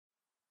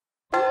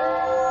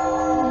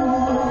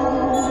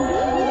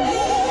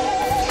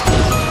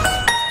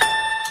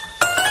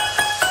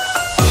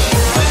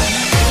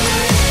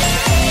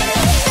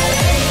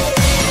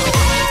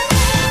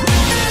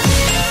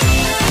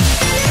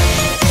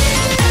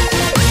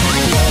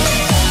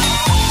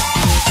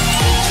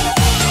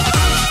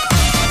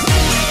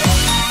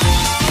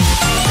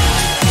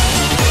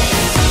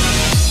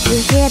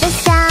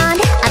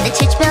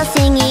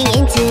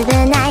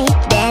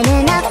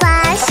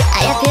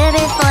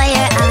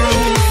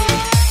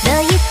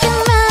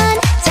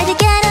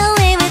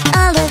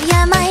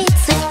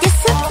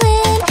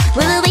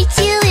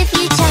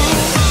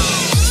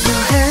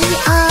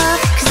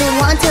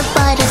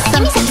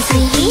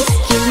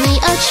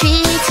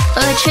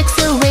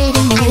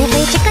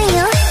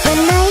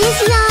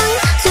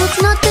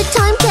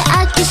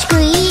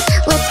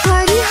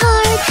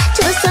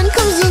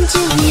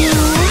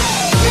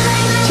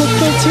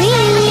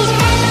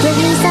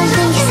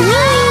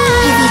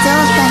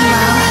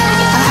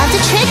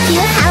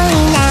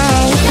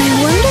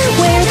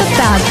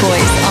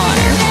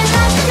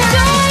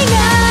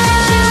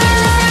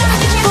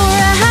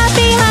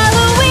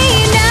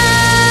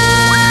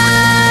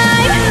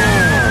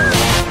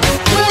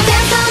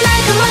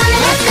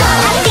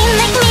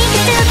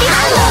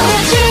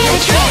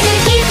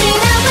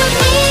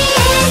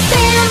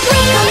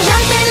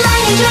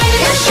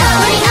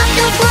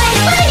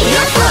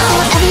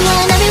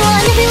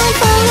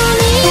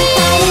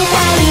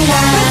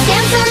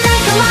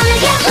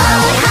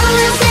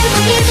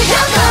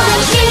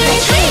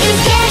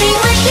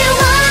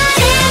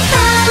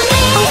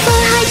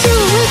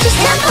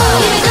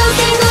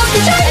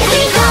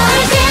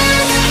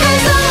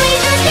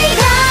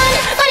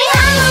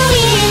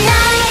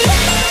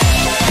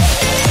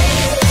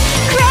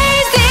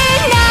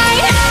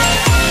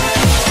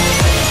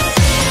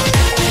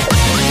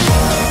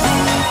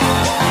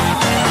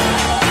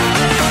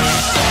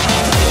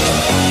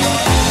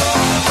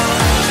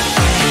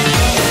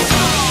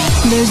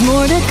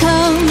more to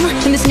come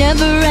in this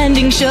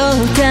never-ending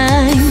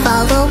showtime.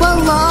 Follow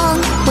along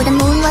where the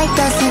moonlight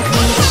doesn't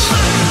reach.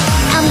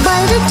 And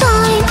by the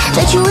time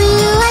that you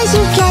realize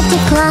you can't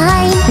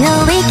decline,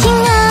 no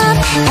waking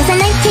up as the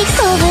night takes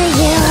over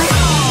you.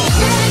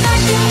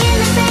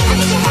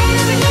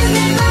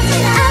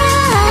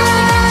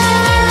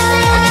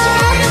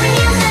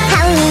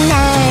 Halloween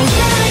night.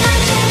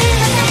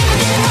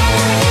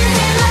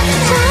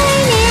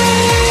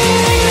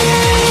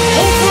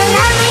 It's a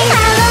lovely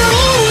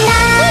Halloween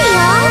night. Hey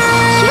y'all,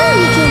 sure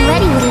you came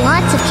ready with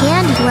lots of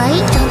candy,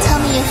 right? Don't tell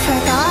me you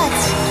forgot.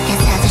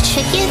 Guess I have to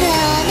trick you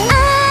then.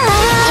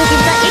 If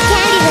you've got your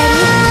candy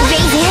ready,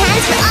 raise your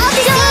hands for all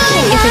to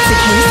see. If it's the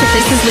case, if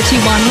this is what you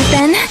wanted,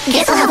 then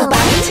Guess I'll have a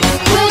bite.